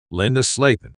Linda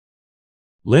Slaten.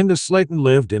 Linda Slaten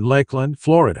lived in Lakeland,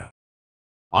 Florida.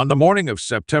 On the morning of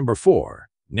September 4,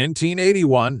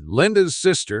 1981, Linda's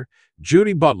sister,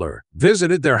 Judy Butler,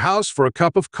 visited their house for a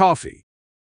cup of coffee.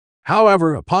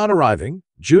 However, upon arriving,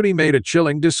 Judy made a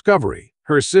chilling discovery: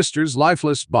 her sister's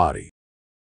lifeless body.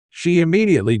 She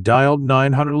immediately dialed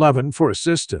 911 for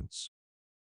assistance.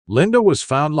 Linda was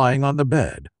found lying on the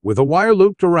bed, with a wire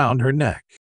looped around her neck.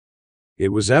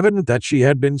 It was evident that she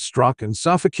had been struck and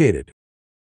suffocated.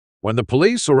 When the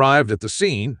police arrived at the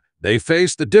scene, they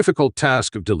faced the difficult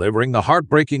task of delivering the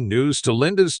heartbreaking news to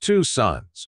Linda's two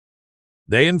sons.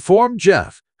 They informed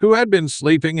Jeff, who had been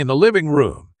sleeping in the living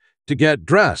room, to get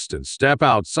dressed and step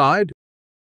outside.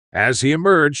 As he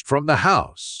emerged from the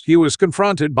house, he was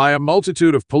confronted by a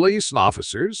multitude of police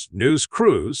officers, news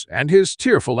crews, and his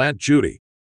tearful Aunt Judy.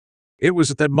 It was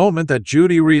at that moment that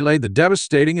Judy relayed the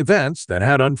devastating events that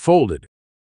had unfolded.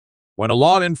 When a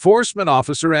law enforcement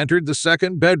officer entered the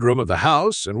second bedroom of the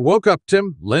house and woke up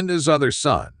Tim, Linda's other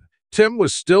son, Tim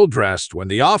was still dressed when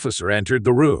the officer entered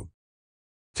the room.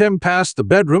 Tim passed the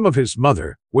bedroom of his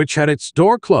mother, which had its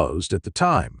door closed at the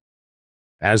time.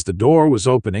 As the door was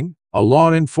opening, a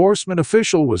law enforcement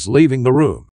official was leaving the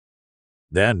room.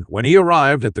 Then, when he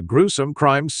arrived at the gruesome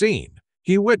crime scene,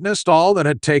 he witnessed all that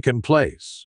had taken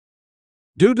place.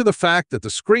 Due to the fact that the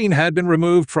screen had been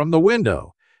removed from the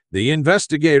window, the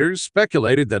investigators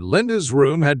speculated that Linda's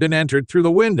room had been entered through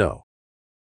the window.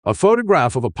 A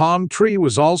photograph of a palm tree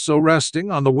was also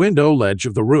resting on the window ledge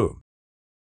of the room.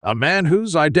 A man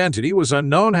whose identity was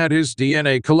unknown had his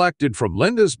DNA collected from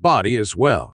Linda's body as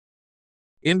well.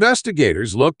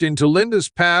 Investigators looked into Linda's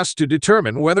past to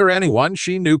determine whether anyone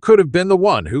she knew could have been the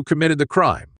one who committed the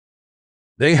crime.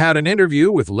 They had an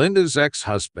interview with Linda's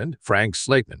ex-husband, Frank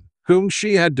Slaten, whom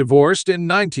she had divorced in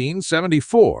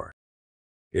 1974.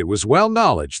 It was well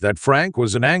known that Frank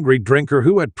was an angry drinker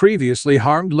who had previously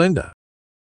harmed Linda.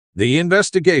 The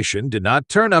investigation did not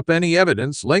turn up any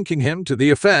evidence linking him to the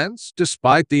offense,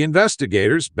 despite the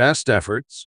investigators' best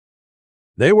efforts.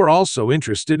 They were also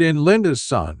interested in Linda's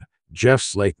son, Jeff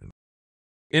Slaten.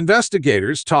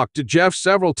 Investigators talked to Jeff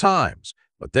several times,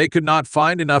 but they could not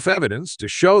find enough evidence to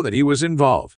show that he was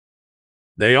involved.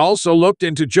 They also looked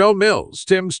into Joe Mills,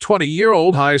 Tim's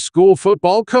 20-year-old high school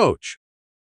football coach.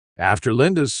 After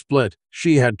Linda's split,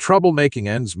 she had trouble making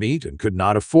ends meet and could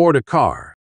not afford a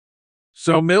car.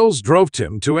 So Mills drove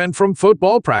Tim to and from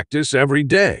football practice every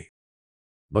day.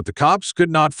 But the cops could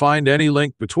not find any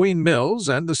link between Mills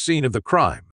and the scene of the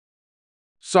crime.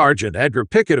 Sergeant Edgar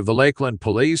Pickett of the Lakeland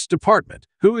Police Department,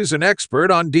 who is an expert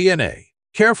on DNA,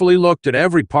 carefully looked at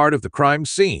every part of the crime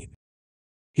scene.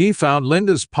 He found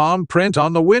Linda's palm print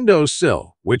on the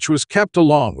windowsill, which was kept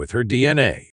along with her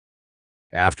DNA.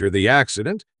 After the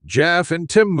accident, Jeff and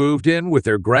Tim moved in with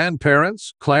their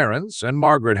grandparents, Clarence and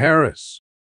Margaret Harris.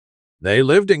 They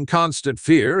lived in constant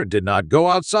fear and did not go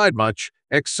outside much,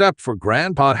 except for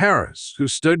Grandpa Harris, who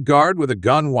stood guard with a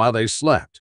gun while they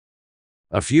slept.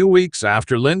 A few weeks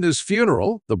after Linda's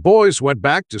funeral, the boys went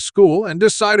back to school and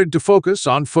decided to focus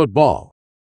on football.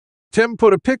 Tim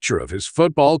put a picture of his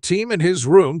football team in his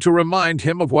room to remind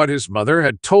him of what his mother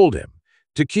had told him,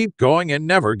 to keep going and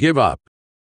never give up.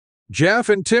 Jeff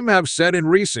and Tim have said in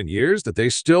recent years that they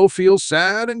still feel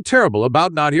sad and terrible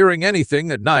about not hearing anything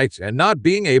at night and not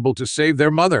being able to save their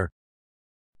mother.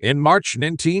 In March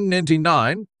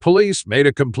 1999, police made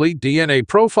a complete DNA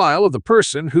profile of the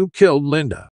person who killed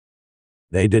Linda.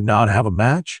 They did not have a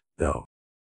match, though.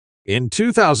 In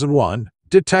 2001,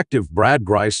 Detective Brad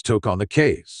Grice took on the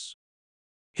case.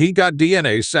 He got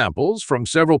DNA samples from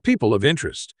several people of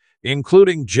interest,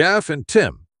 including Jeff and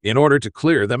Tim, in order to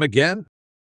clear them again.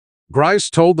 Grice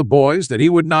told the boys that he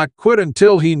would not quit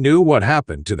until he knew what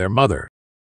happened to their mother.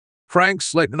 Frank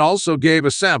Slaten also gave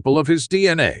a sample of his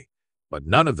DNA, but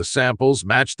none of the samples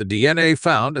matched the DNA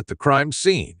found at the crime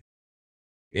scene.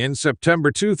 In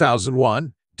September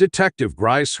 2001, Detective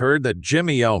Grice heard that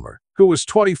Jimmy Elmer, who was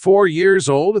 24 years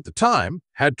old at the time,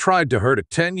 had tried to hurt a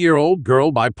 10-year-old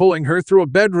girl by pulling her through a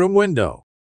bedroom window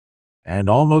and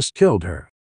almost killed her.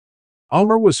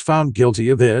 Elmer was found guilty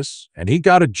of this, and he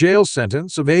got a jail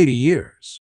sentence of 80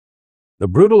 years. The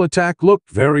brutal attack looked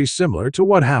very similar to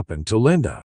what happened to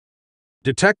Linda.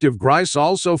 Detective Grice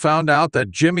also found out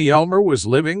that Jimmy Elmer was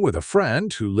living with a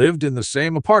friend who lived in the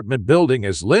same apartment building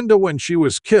as Linda when she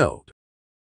was killed.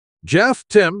 Jeff,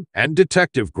 Tim, and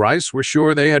Detective Grice were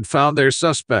sure they had found their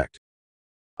suspect.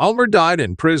 Elmer died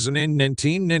in prison in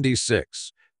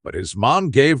 1996, but his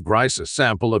mom gave Grice a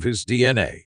sample of his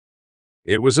DNA.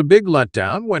 It was a big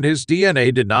letdown when his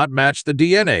DNA did not match the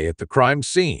DNA at the crime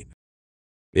scene.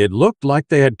 It looked like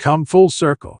they had come full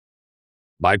circle.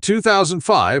 By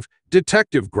 2005,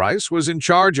 Detective Grice was in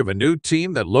charge of a new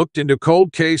team that looked into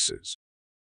cold cases.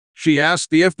 She asked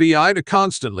the FBI to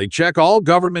constantly check all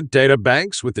government data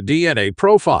banks with the DNA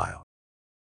profile.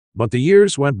 But the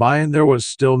years went by and there was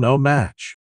still no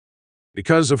match.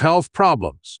 Because of health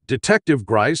problems, Detective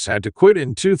Grice had to quit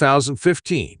in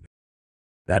 2015.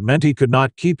 That meant he could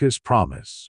not keep his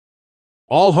promise.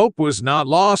 All hope was not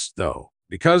lost, though,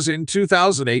 because in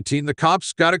 2018 the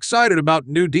cops got excited about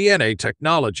new DNA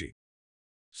technology.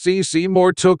 C.C.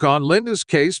 Moore took on Linda's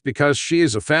case because she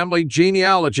is a family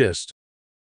genealogist.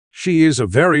 She is a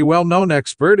very well-known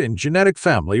expert in genetic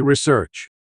family research.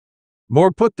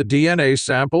 Moore put the DNA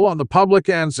sample on the public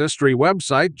ancestry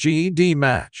website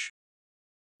GEDmatch.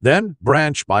 Then,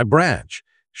 branch by branch,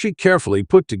 she carefully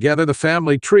put together the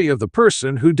family tree of the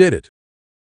person who did it.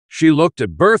 She looked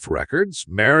at birth records,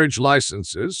 marriage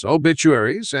licenses,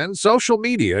 obituaries, and social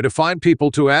media to find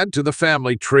people to add to the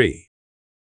family tree.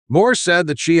 Moore said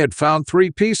that she had found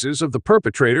 3 pieces of the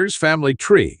perpetrator's family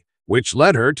tree, which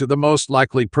led her to the most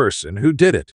likely person who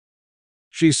did it.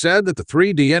 She said that the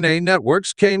 3 DNA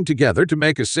networks came together to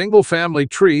make a single family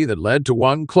tree that led to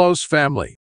one close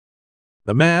family.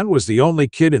 The man was the only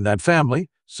kid in that family,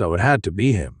 so it had to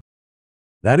be him.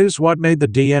 That is what made the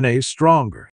DNA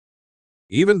stronger.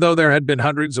 Even though there had been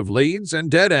hundreds of leads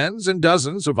and dead ends and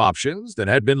dozens of options that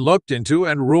had been looked into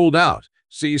and ruled out,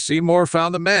 C.C. Moore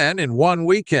found the man in one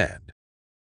weekend.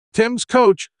 Tim's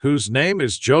coach, whose name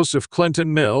is Joseph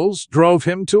Clinton Mills, drove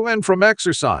him to and from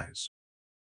exercise.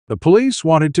 The police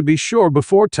wanted to be sure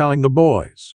before telling the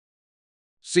boys.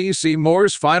 C.C.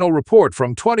 Moore's final report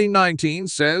from 2019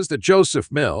 says that Joseph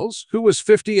Mills, who was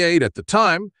 58 at the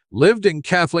time, lived in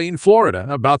Kathleen, Florida,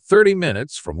 about 30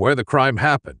 minutes from where the crime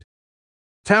happened.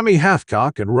 Tammy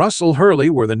Hathcock and Russell Hurley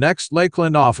were the next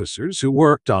Lakeland officers who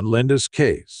worked on Linda's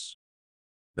case.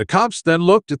 The cops then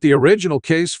looked at the original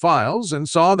case files and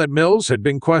saw that Mills had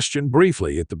been questioned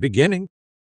briefly at the beginning.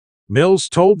 Mills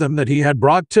told them that he had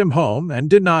brought Tim home and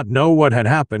did not know what had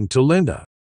happened to Linda.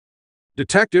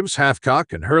 Detectives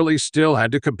Hathcock and Hurley still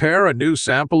had to compare a new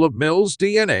sample of Mills'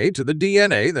 DNA to the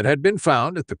DNA that had been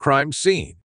found at the crime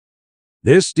scene.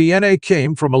 This DNA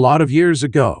came from a lot of years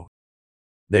ago.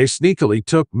 They sneakily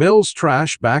took Mills'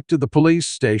 trash back to the police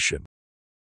station.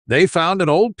 They found an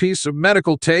old piece of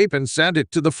medical tape and sent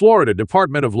it to the Florida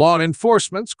Department of Law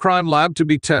Enforcement's crime lab to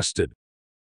be tested.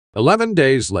 11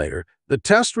 days later, the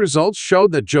test results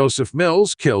showed that Joseph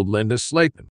Mills killed Linda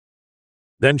Slaten.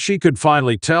 Then she could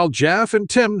finally tell Jeff and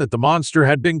Tim that the monster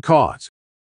had been caught.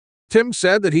 Tim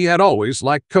said that he had always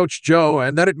liked Coach Joe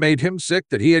and that it made him sick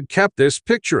that he had kept this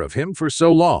picture of him for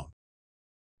so long.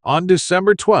 On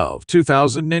December 12,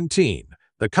 2019,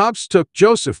 the cops took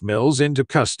Joseph Mills into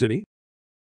custody.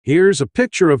 Here's a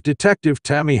picture of Detective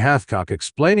Tammy Hathcock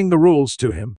explaining the rules to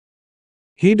him.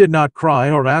 He did not cry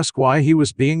or ask why he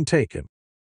was being taken.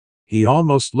 He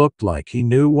almost looked like he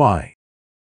knew why.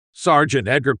 Sergeant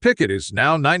Edgar Pickett is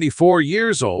now 94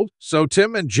 years old, so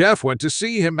Tim and Jeff went to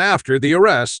see him after the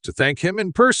arrest to thank him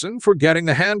in person for getting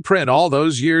the handprint all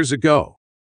those years ago.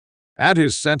 At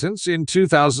his sentence in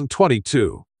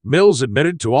 2022, Mills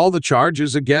admitted to all the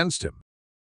charges against him.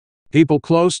 People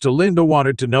close to Linda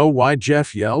wanted to know why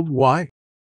Jeff yelled "Why?"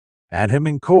 at him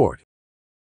in court.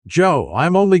 "Joe,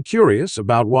 I'm only curious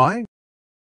about why.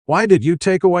 Why did you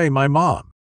take away my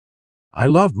mom? I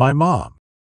loved my mom."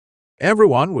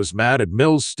 Everyone was mad at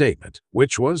Mills' statement,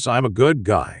 which was, "I'm a good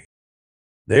guy.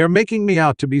 They are making me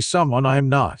out to be someone I am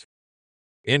not."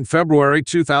 In February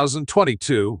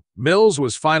 2022, Mills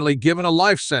was finally given a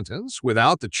life sentence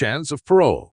without the chance of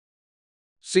parole.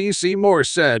 C.C. Moore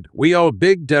said, "We owe a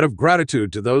big debt of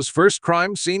gratitude to those first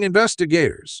crime scene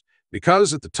investigators,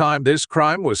 because at the time this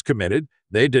crime was committed,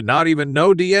 they did not even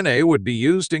know DNA would be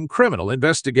used in criminal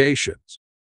investigations.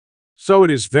 So it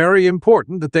is very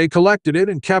important that they collected it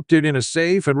and kept it in a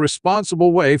safe and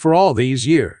responsible way for all these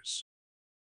years.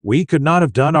 We could not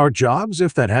have done our jobs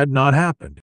if that had not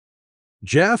happened."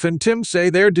 Jeff and Tim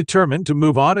say they're determined to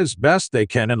move on as best they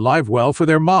can and live well for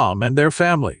their mom and their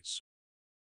families.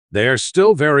 They are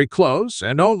still very close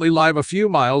and only live a few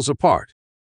miles apart.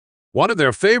 One of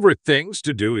their favorite things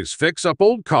to do is fix up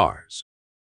old cars.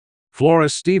 Flora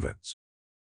Stevens.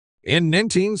 In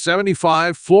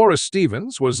 1975, Flora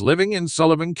Stevens was living in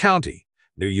Sullivan County,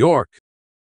 New York.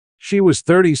 She was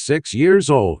 36 years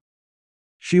old.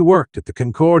 She worked at the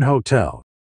Concord Hotel.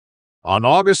 On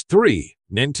August 3,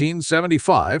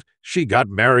 1975, she got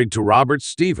married to Robert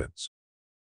Stevens.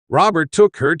 Robert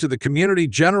took her to the Community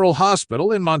General Hospital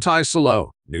in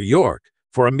Monticello, New York,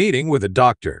 for a meeting with a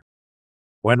doctor.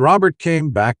 When Robert came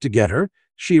back to get her,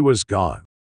 she was gone.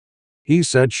 He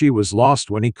said she was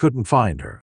lost when he couldn't find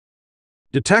her.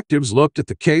 Detectives looked at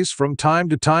the case from time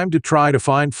to time to try to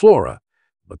find Flora,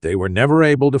 but they were never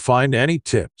able to find any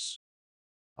tips.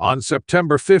 On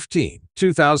September 15,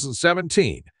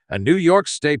 2017, a New York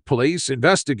State Police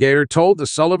investigator told the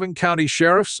Sullivan County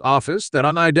Sheriff's Office that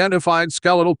unidentified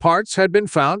skeletal parts had been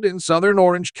found in southern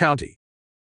Orange County.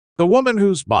 The woman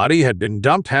whose body had been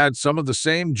dumped had some of the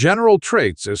same general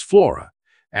traits as Flora,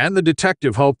 and the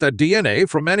detective hoped that DNA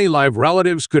from any live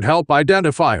relatives could help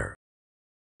identify her.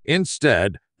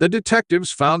 Instead, the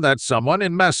detectives found that someone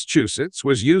in Massachusetts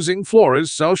was using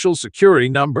Flora's Social Security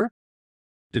number.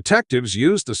 Detectives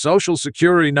used the Social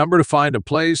Security number to find a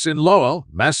place in Lowell,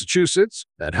 Massachusetts,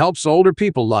 that helps older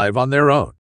people live on their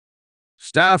own.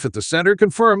 Staff at the center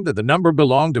confirmed that the number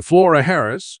belonged to Flora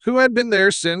Harris, who had been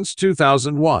there since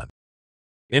 2001.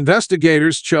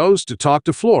 Investigators chose to talk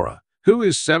to Flora, who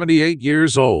is 78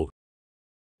 years old.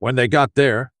 When they got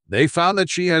there, they found that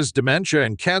she has dementia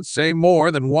and can't say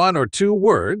more than 1 or 2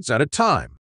 words at a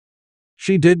time.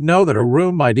 She did know that her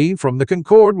room ID from the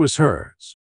Concord was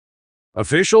hers.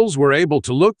 Officials were able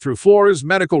to look through Flora's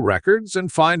medical records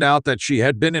and find out that she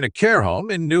had been in a care home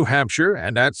in New Hampshire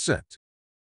and at St.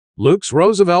 Luke's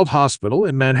Roosevelt Hospital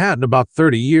in Manhattan about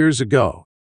 30 years ago.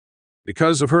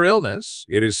 Because of her illness,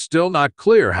 it is still not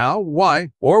clear how, why,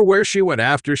 or where she went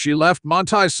after she left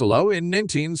Monticello in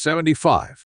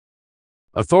 1975.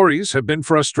 Authorities have been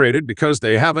frustrated because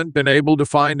they haven't been able to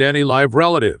find any live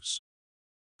relatives.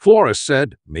 Flora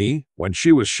said, when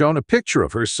she was shown a picture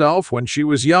of herself when she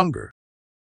was younger.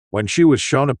 When she was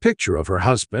shown a picture of her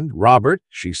husband, Robert,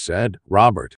 she said,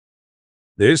 Robert.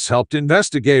 This helped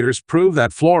investigators prove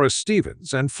that Flora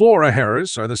Stevens and Flora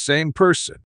Harris are the same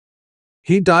person.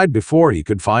 He died before he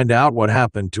could find out what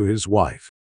happened to his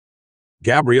wife.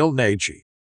 Gabriel Nagy.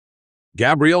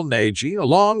 Gabriel Nagy,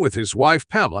 along with his wife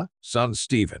Pamela, son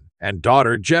Stephen, and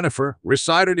daughter Jennifer,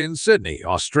 resided in Sydney,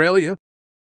 Australia.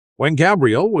 When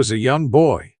Gabriel was a young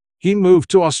boy, he moved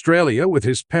to Australia with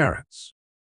his parents.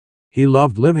 He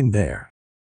loved living there.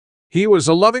 He was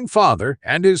a loving father,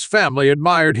 and his family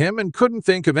admired him and couldn't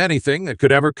think of anything that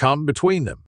could ever come between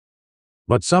them.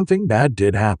 But something bad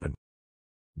did happen.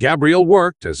 Gabriel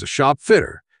worked as a shop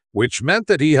fitter, which meant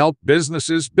that he helped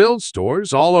businesses build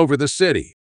stores all over the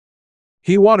city.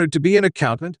 He wanted to be an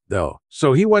accountant, though,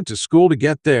 so he went to school to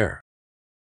get there.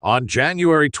 On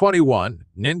January 21,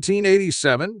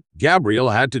 1987, Gabriel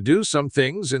had to do some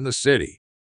things in the city.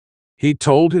 He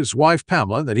told his wife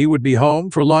Pamela that he would be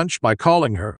home for lunch by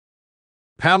calling her.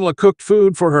 Pamela cooked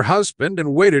food for her husband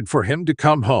and waited for him to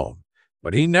come home,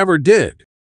 but he never did.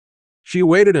 She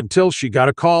waited until she got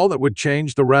a call that would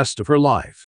change the rest of her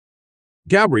life.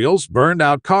 Gabriel's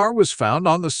burned-out car was found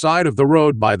on the side of the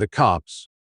road by the cops.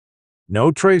 No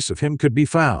trace of him could be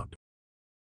found.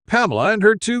 Pamela and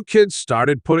her 2 kids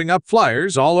started putting up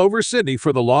flyers all over Sydney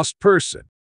for the lost person.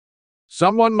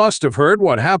 Someone must have heard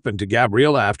what happened to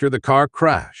Gabriel after the car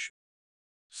crash.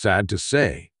 Sad to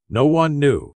say, no one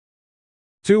knew.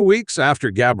 2 weeks after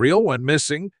Gabriel went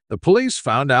missing, the police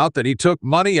found out that he took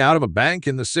money out of a bank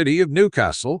in the city of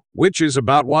Newcastle, which is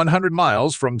about 100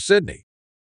 miles from Sydney.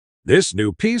 This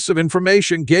new piece of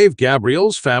information gave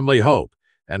Gabriel's family hope,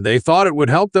 and they thought it would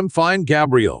help them find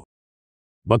Gabriel.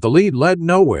 But the lead led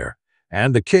nowhere,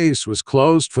 and the case was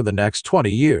closed for the next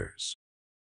 20 years.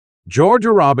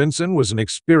 Georgia Robinson was an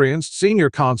experienced senior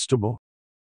constable.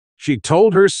 She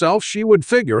told herself she would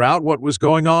figure out what was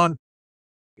going on.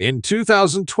 In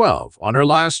 2012, on her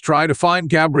last try to find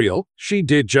Gabriel, she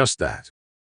did just that.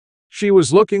 She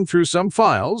was looking through some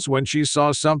files when she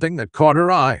saw something that caught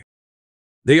her eye.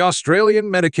 The Australian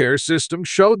Medicare system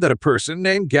showed that a person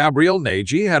named Gabriel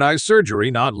Nagy had eye surgery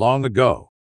not long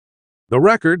ago. The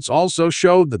records also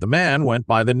showed that the man went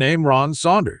by the name Ron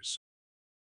Saunders.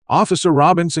 Officer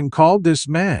Robinson called this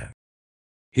man.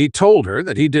 He told her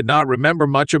that he did not remember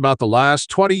much about the last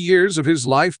 20 years of his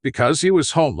life because he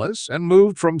was homeless and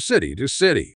moved from city to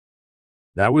city.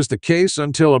 That was the case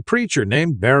until a preacher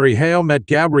named Barry Hale met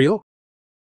Gabriel.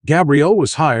 Gabriel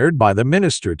was hired by the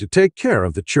minister to take care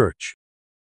of the church.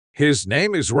 His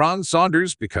name is Ron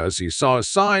Saunders because he saw a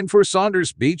sign for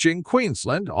Saunders Beach in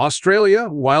Queensland, Australia,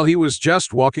 while he was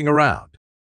just walking around.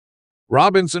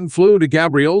 Robinson flew to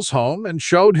Gabriel's home and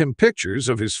showed him pictures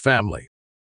of his family.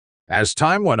 As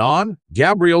time went on,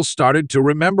 Gabriel started to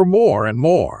remember more and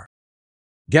more.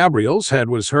 Gabriel's head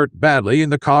was hurt badly in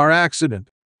the car accident.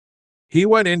 He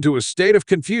went into a state of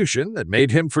confusion that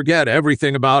made him forget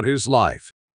everything about his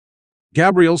life.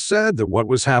 Gabriel said that what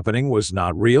was happening was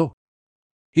not real.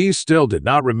 He still did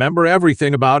not remember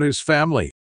everything about his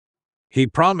family. He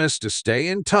promised to stay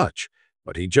in touch,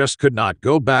 but he just could not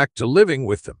go back to living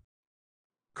with them.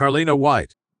 Carlina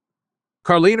White.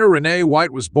 Carlina Renee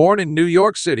White was born in New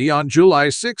York City on July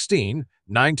 16,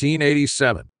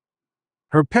 1987.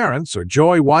 Her parents are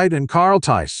Joy White and Carl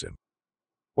Tyson.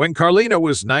 When Carlina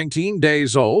was 19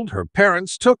 days old, her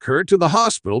parents took her to the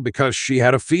hospital because she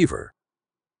had a fever.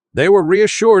 They were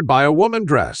reassured by a woman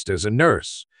dressed as a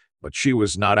nurse, but she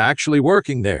was not actually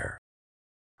working there.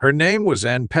 Her name was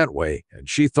Ann Petway, and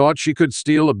she thought she could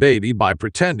steal a baby by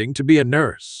pretending to be a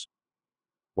nurse.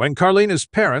 When Carlina's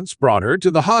parents brought her to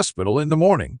the hospital in the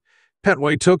morning,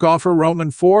 Petway took off her Roman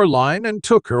IV line and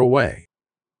took her away.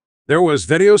 There was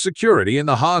video security in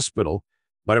the hospital,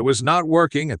 but it was not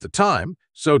working at the time,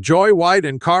 so Joy White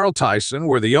and Carl Tyson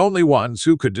were the only ones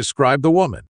who could describe the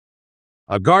woman.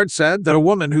 A guard said that a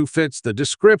woman who fits the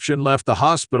description left the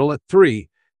hospital at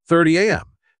 3:30 a.m.,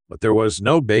 but there was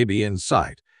no baby in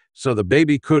sight, so the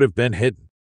baby could have been hidden.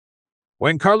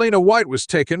 When Carlina White was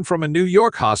taken from a New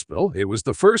York hospital, it was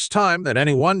the first time that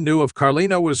anyone knew of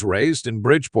Carlina was raised in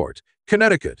Bridgeport,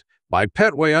 Connecticut, by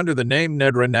Petway under the name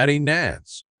Nedra Natty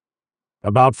Nance.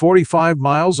 About 45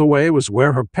 miles away was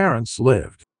where her parents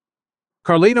lived.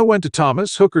 Carlina went to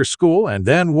Thomas Hooker School and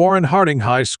then Warren Harding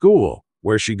High School,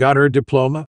 where she got her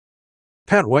diploma.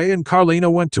 Petway and Carlina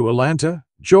went to Atlanta,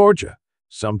 Georgia,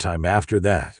 sometime after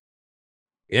that.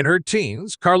 In her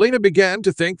teens, Carlina began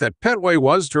to think that Petway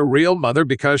was her real mother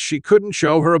because she couldn't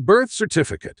show her a birth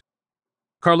certificate.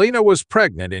 Carlina was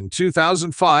pregnant in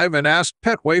 2005 and asked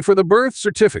Petway for the birth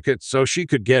certificate so she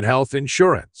could get health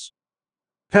insurance.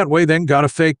 Petway then got a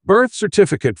fake birth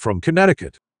certificate from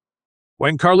Connecticut.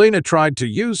 When Carlina tried to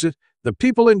use it, the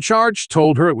people in charge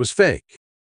told her it was fake.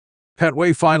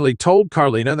 Petway finally told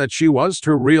Carlina that she was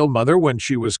her real mother when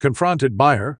she was confronted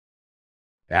by her.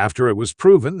 After it was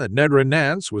proven that Nedra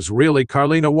Nance was really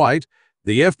Carlina White,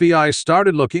 the FBI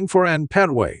started looking for Ann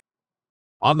Petway.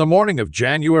 On the morning of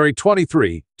January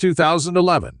 23,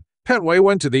 2011, Petway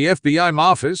went to the FBI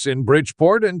office in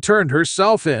Bridgeport and turned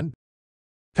herself in.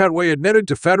 Petway admitted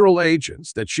to federal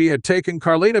agents that she had taken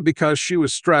Carlina because she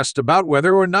was stressed about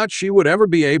whether or not she would ever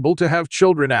be able to have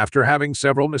children after having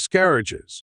several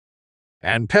miscarriages.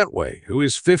 Ann Petway, who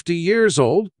is 50 years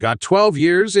old, got 12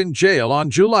 years in jail on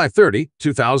July 30,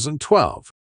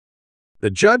 2012.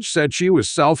 The judge said she was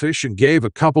selfish and gave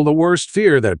a couple the worst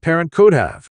fear that a parent could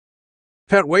have.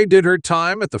 Petway did her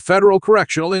time at the Federal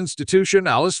Correctional Institution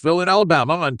Aliceville in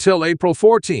Alabama until April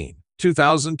 14,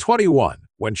 2021,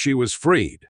 when she was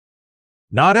freed.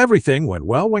 Not everything went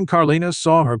well when Carlina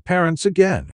saw her parents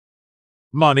again.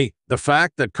 Money, the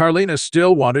fact that Carlina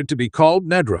still wanted to be called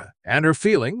Nedra, and her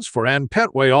feelings for Ann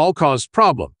Petway all caused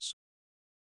problems.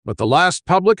 But the last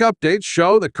public updates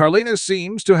show that Carlina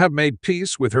seems to have made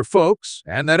peace with her folks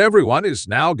and that everyone is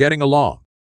now getting along.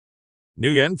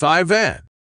 Nguyen Thi Van.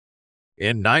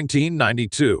 In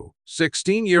 1992,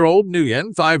 16-year-old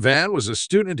Nguyen Thi Van was a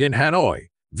student in Hanoi,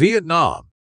 Vietnam.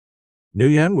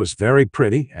 Nguyen was very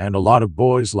pretty and a lot of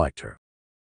boys liked her.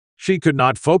 She could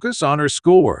not focus on her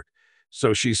schoolwork,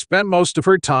 so she spent most of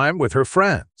her time with her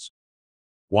friends.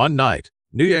 One night,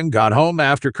 Nguyen got home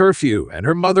after curfew and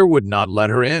her mother would not let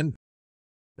her in.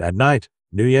 That night,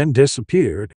 Nguyen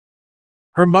disappeared.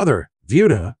 Her mother,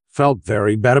 Vuda, felt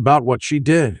very bad about what she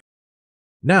did.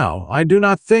 Now, I do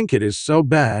not think it is so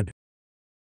bad.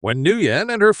 When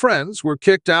Nguyen and her friends were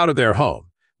kicked out of their home,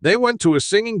 they went to a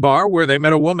singing bar where they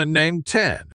met a woman named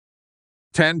Tan.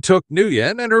 Tan took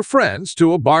Nguyen and her friends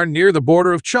to a bar near the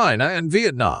border of China and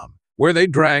Vietnam, where they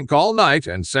drank all night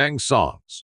and sang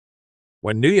songs.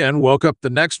 When Nguyen woke up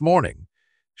the next morning,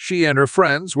 she and her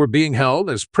friends were being held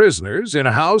as prisoners in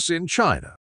a house in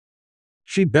China.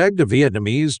 She begged a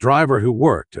Vietnamese driver who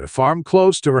worked at a farm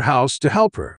close to her house to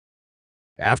help her.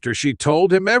 After she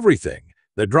told him everything,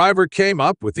 the driver came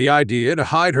up with the idea to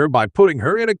hide her by putting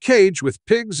her in a cage with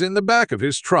pigs in the back of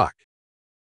his truck.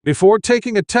 Before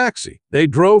taking a taxi, they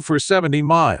drove for 70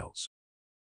 miles.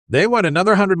 They went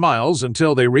another 100 miles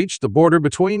until they reached the border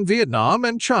between Vietnam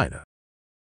and China.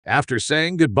 After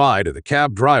saying goodbye to the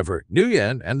cab driver,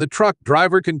 Nguyen and the truck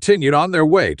driver continued on their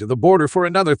way to the border for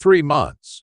another 3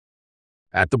 months.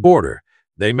 At the border,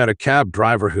 they met a cab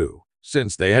driver who,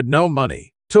 since they had no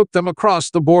money, took them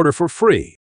across the border for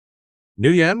free.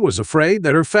 Nguyen was afraid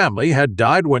that her family had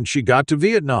died when she got to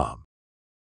Vietnam.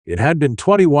 It had been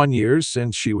 21 years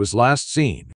since she was last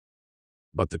seen.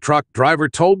 But the truck driver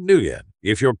told Nguyen,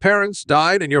 if your parents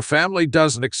died and your family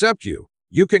doesn't accept you,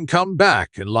 you can come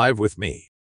back and live with me.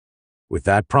 With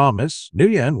that promise,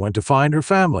 Nguyen went to find her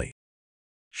family.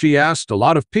 She asked a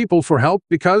lot of people for help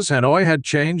because Hanoi had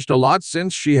changed a lot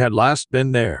since she had last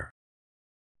been there.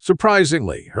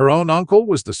 Surprisingly, her own uncle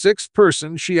was the 6th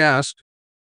person she asked.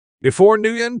 Before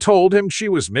Nguyen told him she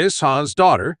was Miss Ha's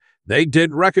daughter, they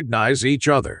did recognize each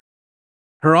other.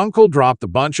 Her uncle dropped a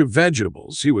bunch of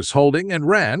vegetables he was holding and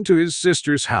ran to his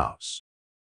sister's house.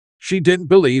 She didn't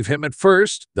believe him at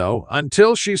first, though,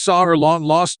 until she saw her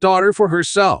long-lost daughter for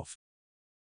herself.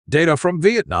 Data from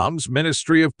Vietnam's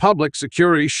Ministry of Public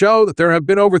Security show that there have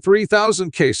been over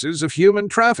 3,000 cases of human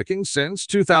trafficking since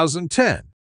 2010.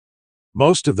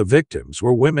 Most of the victims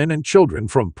were women and children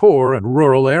from poor and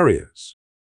rural areas.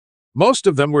 Most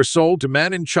of them were sold to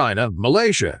men in China,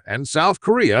 Malaysia, and South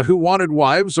Korea who wanted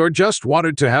wives or just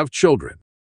wanted to have children.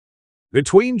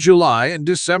 Between July and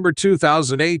December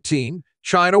 2018,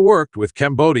 China worked with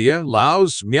Cambodia,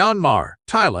 Laos, Myanmar,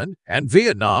 Thailand, and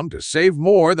Vietnam to save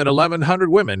more than 1,100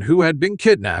 women who had been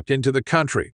kidnapped into the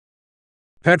country.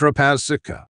 Petra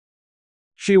Pazsitka.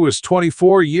 She was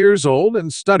 24 years old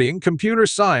and studying computer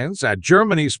science at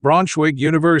Germany's Braunschweig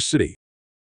University.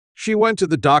 She went to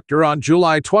the doctor on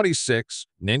July 26,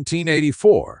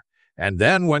 1984, and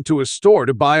then went to a store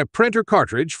to buy a printer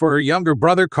cartridge for her younger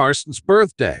brother Karsten's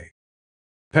birthday.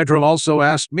 Petra also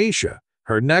asked Misha,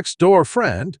 her next-door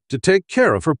friend, to take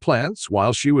care of her plants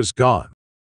while she was gone.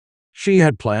 She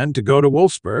had planned to go to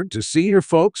Wolfsburg to see her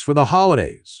folks for the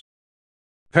holidays.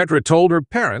 Petra told her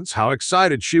parents how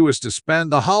excited she was to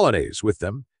spend the holidays with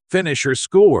them, finish her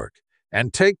schoolwork,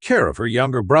 and take care of her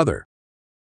younger brother.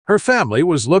 Her family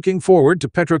was looking forward to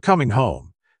Petra coming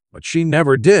home, but she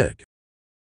never did.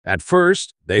 At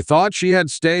first, they thought she had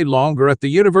stayed longer at the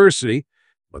university,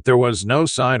 but there was no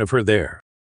sign of her there.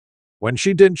 When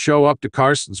she didn't show up to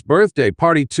Karsten's birthday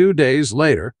party 2 days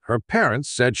later, her parents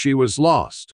said she was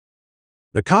lost.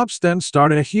 The cops then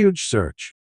started a huge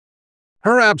search.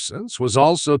 Her absence was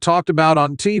also talked about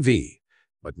on TV,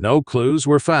 but no clues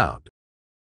were found.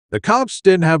 The cops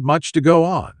didn't have much to go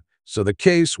on, so the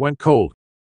case went cold.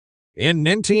 In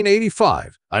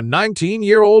 1985, a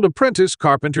 19-year-old apprentice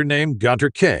carpenter named Gunter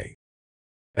K.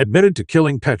 admitted to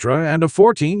killing Petra and a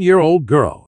 14-year-old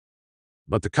girl.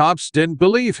 But the cops didn't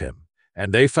believe him,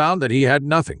 and they found that he had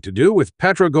nothing to do with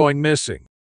Petra going missing.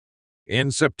 In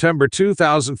September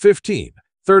 2015,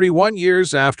 31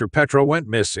 years after Petra went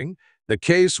missing, the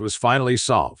case was finally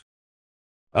solved.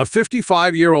 A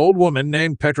 55-year-old woman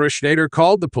named Petra Schneider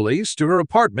called the police to her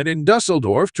apartment in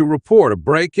Dusseldorf to report a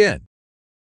break-in.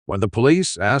 When the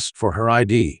police asked for her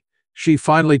ID, she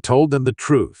finally told them the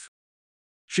truth.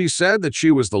 She said that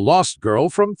she was the lost girl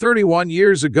from 31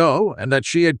 years ago and that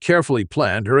she had carefully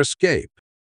planned her escape.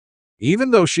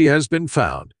 Even though she has been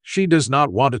found, she does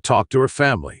not want to talk to her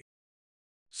family.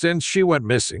 Since she went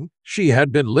missing, she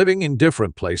had been living in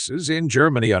different places in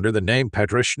Germany under the name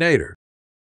Petra Schneider.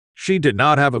 She did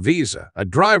not have a visa, a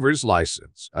driver's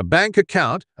license, a bank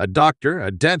account, a doctor,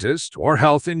 a dentist, or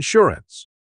health insurance.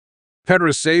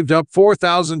 Petra saved up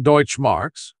 4,000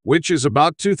 Deutschmarks, which is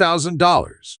about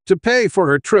 $2,000, to pay for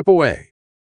her trip away.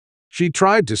 She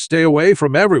tried to stay away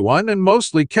from everyone and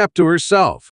mostly kept to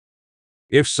herself.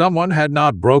 If someone had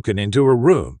not broken into her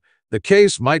room, the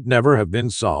case might never have been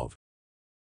solved.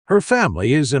 Her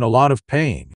family is in a lot of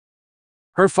pain.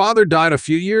 Her father died a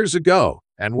few years ago,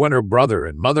 and when her brother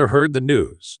and mother heard the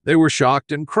news, they were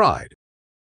shocked and cried.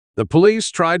 The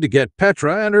police tried to get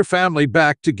Petra and her family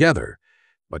back together,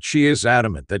 but she is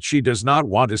adamant that she does not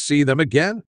want to see them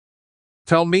again.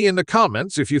 Tell me in the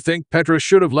comments if you think Petra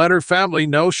should have let her family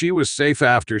know she was safe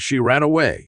after she ran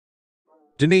away.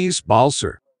 Denise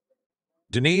Bolser.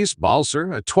 Denise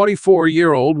Bolser, a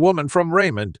 24-year-old woman from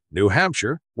Raymond, New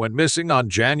Hampshire, went missing on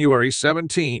January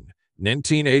 17,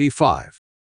 1985.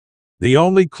 The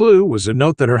only clue was a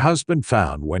note that her husband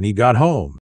found when he got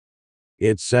home.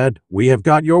 It said, "We have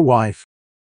got your wife."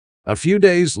 A few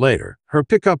days later, her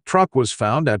pickup truck was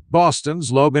found at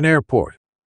Boston's Logan Airport.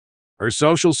 Her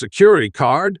Social Security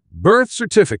card, birth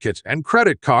certificate, and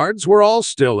credit cards were all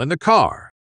still in the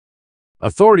car.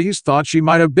 Authorities thought she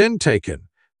might have been taken,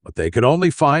 but they could only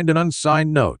find an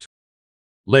unsigned note.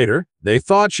 Later, they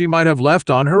thought she might have left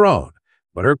on her own,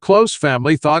 but her close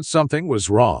family thought something was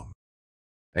wrong.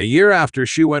 A year after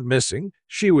she went missing,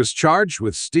 she was charged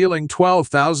with stealing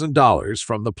 $12,000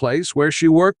 from the place where she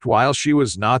worked while she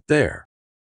was not there.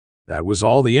 That was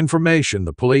all the information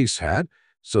the police had,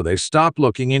 so they stopped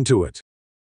looking into it.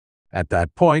 At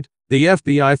that point, the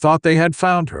FBI thought they had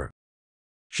found her.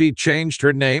 She changed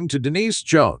her name to Denise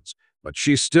Jones, but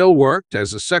she still worked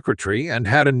as a secretary and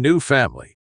had a new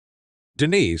family.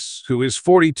 Denise, who is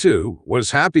 42,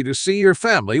 was happy to see her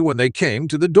family when they came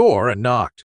to the door and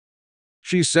knocked.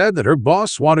 She said that her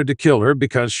boss wanted to kill her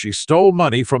because she stole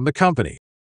money from the company.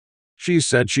 She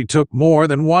said she took more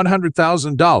than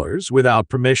 $100,000 without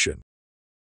permission.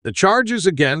 The charges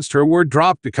against her were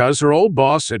dropped because her old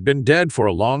boss had been dead for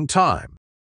a long time.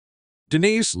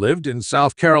 Denise lived in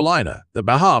South Carolina, the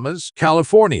Bahamas,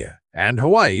 California, and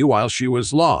Hawaii while she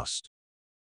was lost.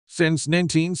 Since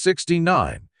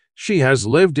 1969, she has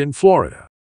lived in Florida.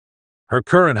 Her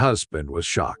current husband was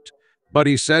shocked, but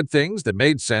he said things that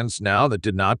made sense now that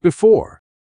did not before.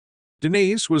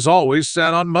 Denise was always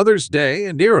sad on Mother's Day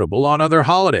and irritable on other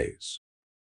holidays.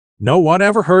 No one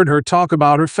ever heard her talk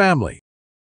about her family.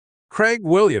 Craig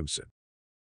Williamson.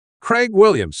 Craig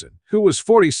Williamson, who was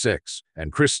 46,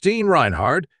 and Christine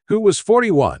Reinhardt, who was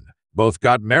 41, both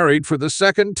got married for the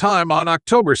second time on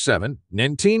October 7,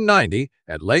 1990,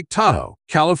 at Lake Tahoe,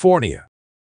 California.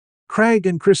 Craig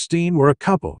and Christine were a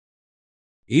couple.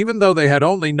 Even though they had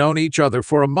only known each other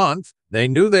for a month, they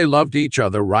knew they loved each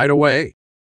other right away.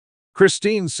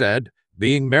 Christine said,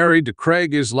 "Being married to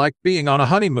Craig is like being on a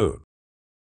honeymoon.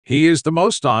 He is the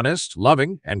most honest,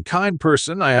 loving, and kind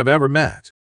person I have ever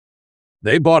met."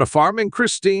 They bought a farm in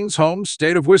Christine's home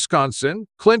state of Wisconsin,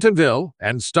 Clintonville,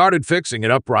 and started fixing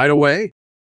it up right away.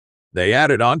 They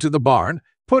added on to the barn,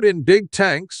 put in big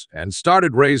tanks, and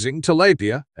started raising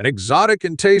tilapia, an exotic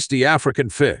and tasty African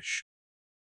fish.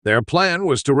 Their plan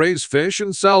was to raise fish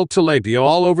and sell tilapia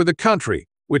all over the country,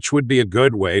 which would be a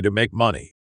good way to make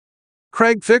money.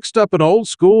 Craig fixed up an old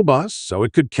school bus so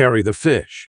it could carry the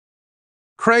fish.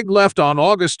 Craig left on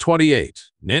August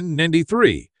 28,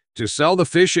 1993, to sell the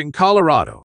fish in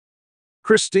Colorado.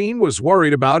 Christine was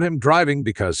worried about him driving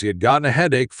because he had gotten a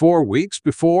headache 4 weeks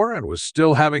before and was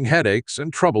still having headaches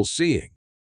and trouble seeing.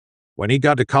 When he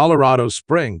got to Colorado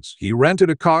Springs, he rented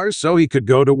a car so he could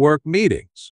go to work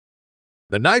meetings.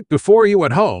 The night before he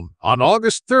went home, on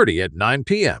August 30 at 9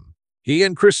 p.m., he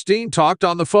and Christine talked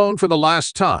on the phone for the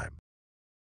last time.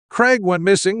 Craig went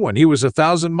missing when he was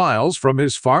 1,000 miles from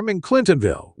his farm in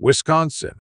Clintonville,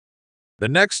 Wisconsin. The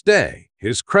next day,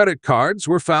 his credit cards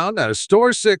were found at a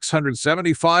store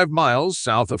 675 miles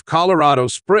south of Colorado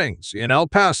Springs in El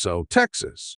Paso,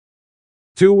 Texas.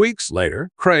 2 weeks later,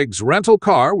 Craig's rental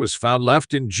car was found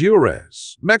left in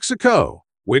Juarez, Mexico,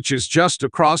 which is just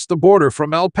across the border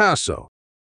from El Paso.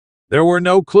 There were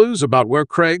no clues about where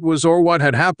Craig was or what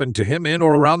had happened to him in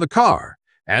or around the car,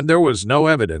 and there was no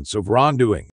evidence of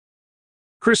wrongdoing.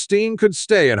 Christine could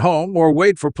stay at home or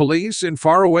wait for police in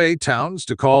faraway towns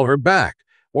to call her back,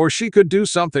 or she could do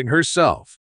something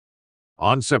herself.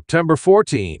 On September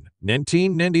 14,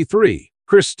 1993,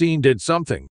 Christine did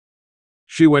something.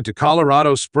 She went to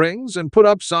Colorado Springs and put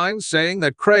up signs saying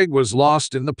that Craig was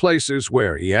lost in the places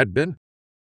where he had been.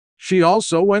 She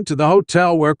also went to the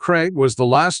hotel where Craig was the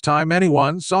last time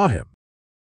anyone saw him.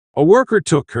 A worker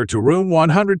took her to room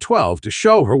 112 to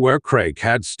show her where Craig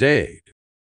had stayed.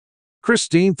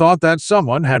 Christine thought that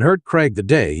someone had hurt Craig the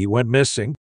day he went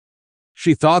missing.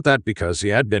 She thought that because he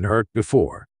had been hurt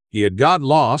before, he had gotten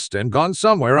lost and gone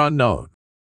somewhere unknown.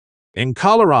 In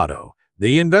Colorado,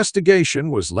 the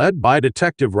investigation was led by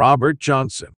Detective Robert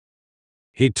Johnson.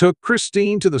 He took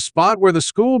Christine to the spot where the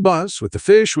school bus with the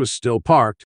fish was still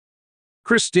parked.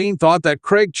 Christine thought that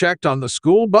Craig checked on the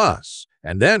school bus,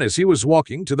 and then as he was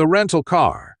walking to the rental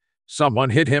car,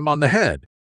 someone hit him on the head.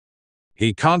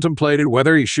 He contemplated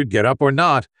whether he should get up or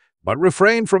not, but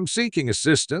refrained from seeking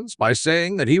assistance by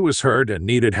saying that he was hurt and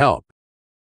needed help.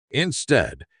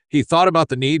 Instead, he thought about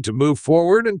the need to move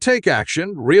forward and take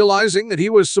action, realizing that he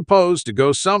was supposed to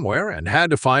go somewhere and had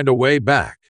to find a way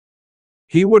back.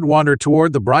 He would wander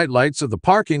toward the bright lights of the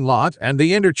parking lot and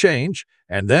the interchange,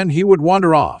 and then he would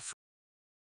wander off.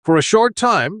 For a short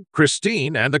time,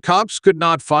 Christine and the cops could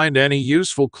not find any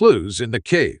useful clues in the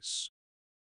case.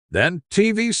 Then,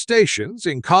 TV stations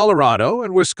in Colorado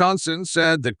and Wisconsin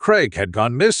said that Craig had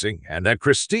gone missing and that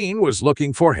Christine was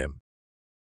looking for him.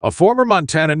 A former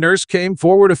Montana nurse came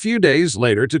forward a few days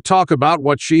later to talk about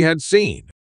what she had seen.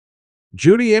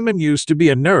 Judy Inman used to be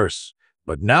a nurse,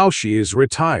 but now she is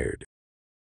retired.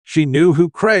 She knew who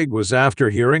Craig was after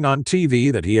hearing on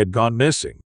TV that he had gone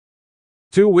missing.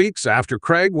 2 weeks after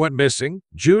Craig went missing,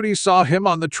 Judy saw him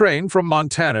on the train from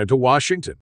Montana to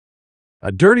Washington.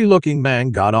 A dirty-looking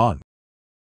man got on.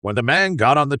 When the man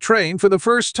got on the train for the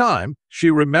first time,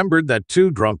 she remembered that 2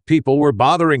 drunk people were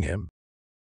bothering him.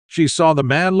 She saw the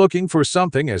man looking for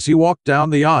something as he walked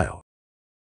down the aisle.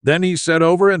 Then he said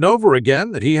over and over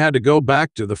again that he had to go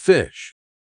back to the fish.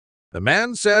 The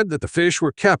man said that the fish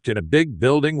were kept in a big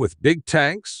building with big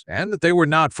tanks and that they were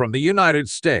not from the United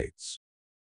States.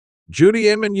 Judy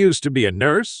Inman used to be a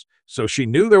nurse, so she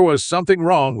knew there was something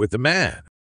wrong with the man.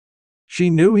 She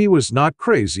knew he was not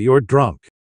crazy or drunk.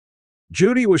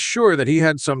 Judy was sure that he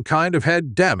had some kind of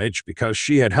head damage because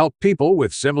she had helped people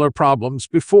with similar problems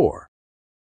before.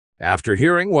 After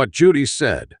hearing what Judy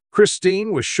said,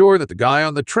 Christine was sure that the guy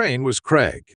on the train was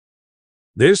Craig.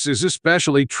 This is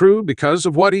especially true because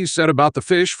of what he said about the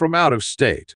fish from out of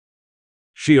state.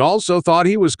 She also thought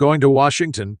he was going to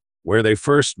Washington, where they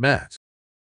first met.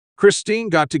 Christine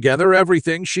got together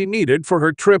everything she needed for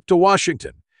her trip to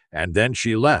Washington, and then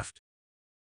she left.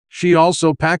 She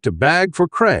also packed a bag for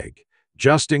Craig,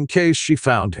 just in case she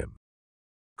found him.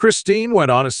 Christine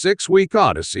went on a 6-week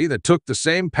odyssey that took the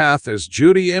same path as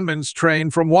Judy Inman's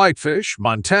train from Whitefish,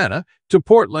 Montana, to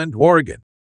Portland, Oregon.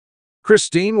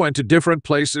 Christine went to different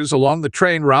places along the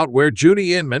train route where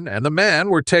Judy Inman and the man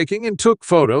were taking and took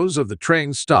photos of the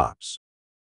train stops.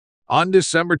 On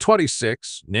December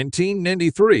 26,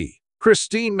 1993,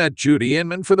 Christine met Judy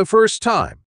Inman for the first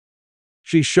time.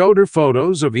 She showed her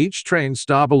photos of each train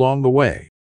stop along the way.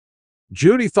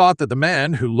 Judy thought that the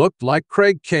man who looked like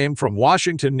Craig came from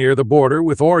Washington near the border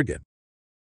with Oregon.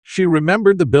 She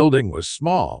remembered the building was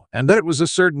small and that it was a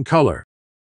certain color.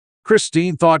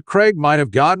 Christine thought Craig might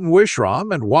have gotten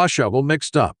Wishram and Washougal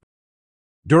mixed up.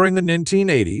 During the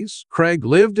 1980s, Craig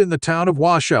lived in the town of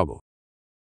Washougal.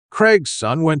 Craig's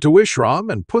son went to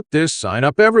Wishram and put this sign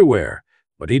up everywhere,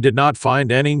 but he did not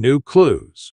find any new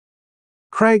clues.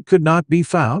 Craig could not be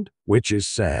found, which is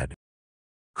sad.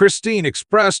 Christine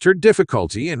expressed her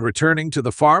difficulty in returning to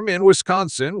the farm in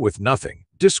Wisconsin with nothing,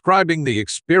 describing the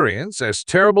experience as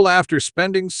terrible after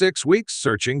spending 6 weeks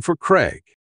searching for Craig.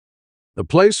 The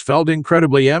place felt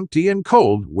incredibly empty and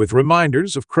cold, with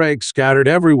reminders of Craig scattered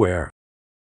everywhere.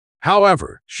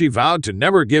 However, she vowed to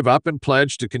never give up and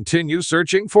pledged to continue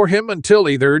searching for him until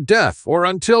either death or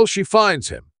until she finds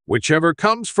him, whichever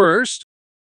comes first.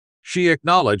 She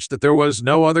acknowledged that there was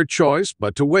no other choice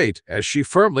but to wait, as she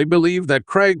firmly believed that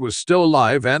Craig was still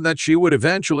alive and that she would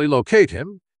eventually locate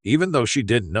him, even though she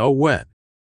didn't know when.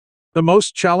 The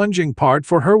most challenging part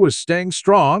for her was staying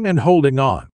strong and holding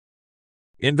on.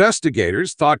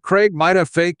 Investigators thought Craig might have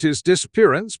faked his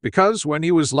disappearance because when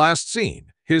he was last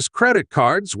seen, his credit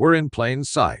cards were in plain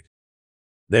sight.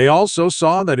 They also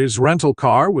saw that his rental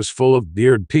car was full of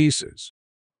beard pieces.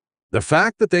 The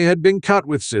fact that they had been cut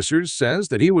with scissors says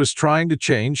that he was trying to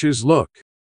change his look.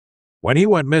 When he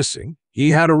went missing, he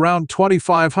had around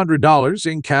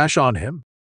 $2,500 in cash on him.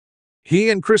 He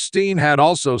and Christine had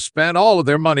also spent all of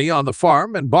their money on the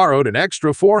farm and borrowed an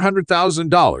extra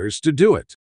 $400,000 to do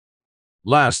it.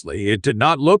 Lastly, it did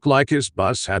not look like his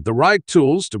bus had the right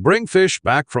tools to bring fish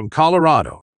back from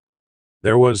Colorado.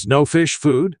 There was no fish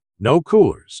food, no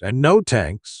coolers, and no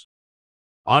tanks.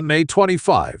 On May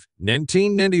 25,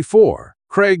 1994,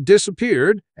 Craig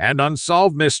disappeared, and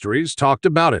Unsolved Mysteries talked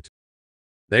about it.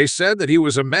 They said that he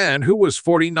was a man who was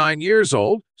 49 years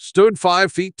old, stood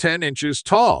 5 feet 10 inches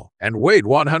tall, and weighed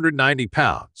 190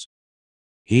 pounds.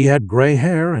 He had gray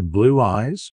hair and blue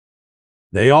eyes.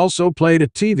 They also played a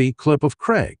TV clip of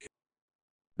Craig.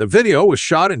 The video was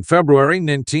shot in February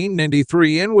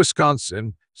 1993 in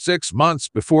Wisconsin, 6 months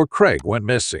before Craig went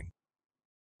missing.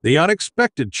 The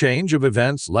unexpected change of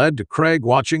events led to Craig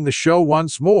watching the show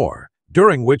once more,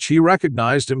 during which he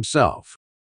recognized himself.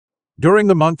 During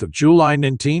the month of July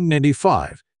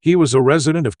 1995, he was a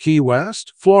resident of Key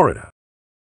West, Florida.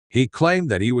 He claimed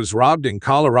that he was robbed in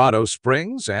Colorado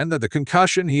Springs and that the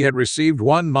concussion he had received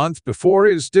 1 month before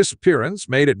his disappearance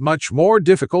made it much more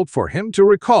difficult for him to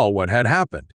recall what had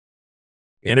happened.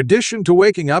 In addition to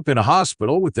waking up in a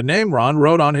hospital with the name Ron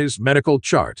wrote on his medical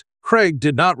chart, Craig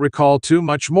did not recall too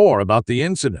much more about the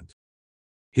incident.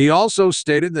 He also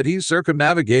stated that he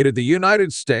circumnavigated the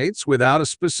United States without a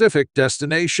specific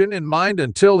destination in mind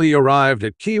until he arrived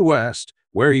at Key West,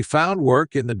 where he found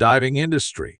work in the diving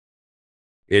industry.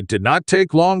 It did not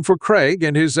take long for Craig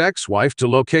and his ex-wife to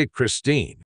locate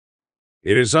Christine.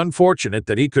 It is unfortunate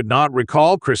that he could not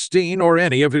recall Christine or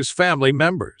any of his family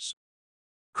members.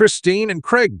 Christine and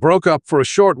Craig broke up for a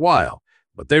short while,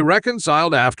 but they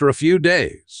reconciled after a few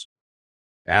days.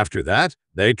 After that,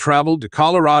 they traveled to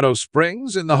Colorado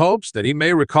Springs in the hopes that he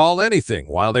may recall anything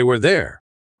while they were there.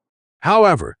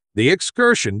 However, the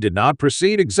excursion did not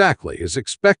proceed exactly as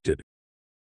expected.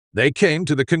 They came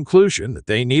to the conclusion that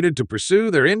they needed to pursue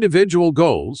their individual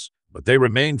goals, but they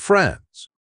remained friends.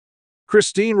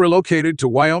 Christine relocated to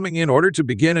Wyoming in order to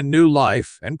begin a new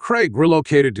life, and Craig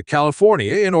relocated to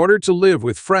California in order to live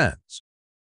with friends.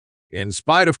 In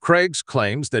spite of Craig's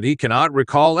claims that he cannot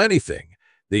recall anything,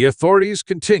 the authorities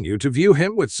continue to view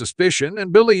him with suspicion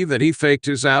and believe that he faked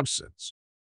his absence.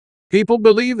 People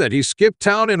believe that he skipped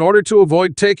town in order to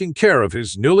avoid taking care of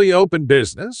his newly opened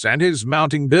business and his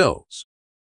mounting bills.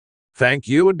 Thank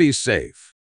you and be safe.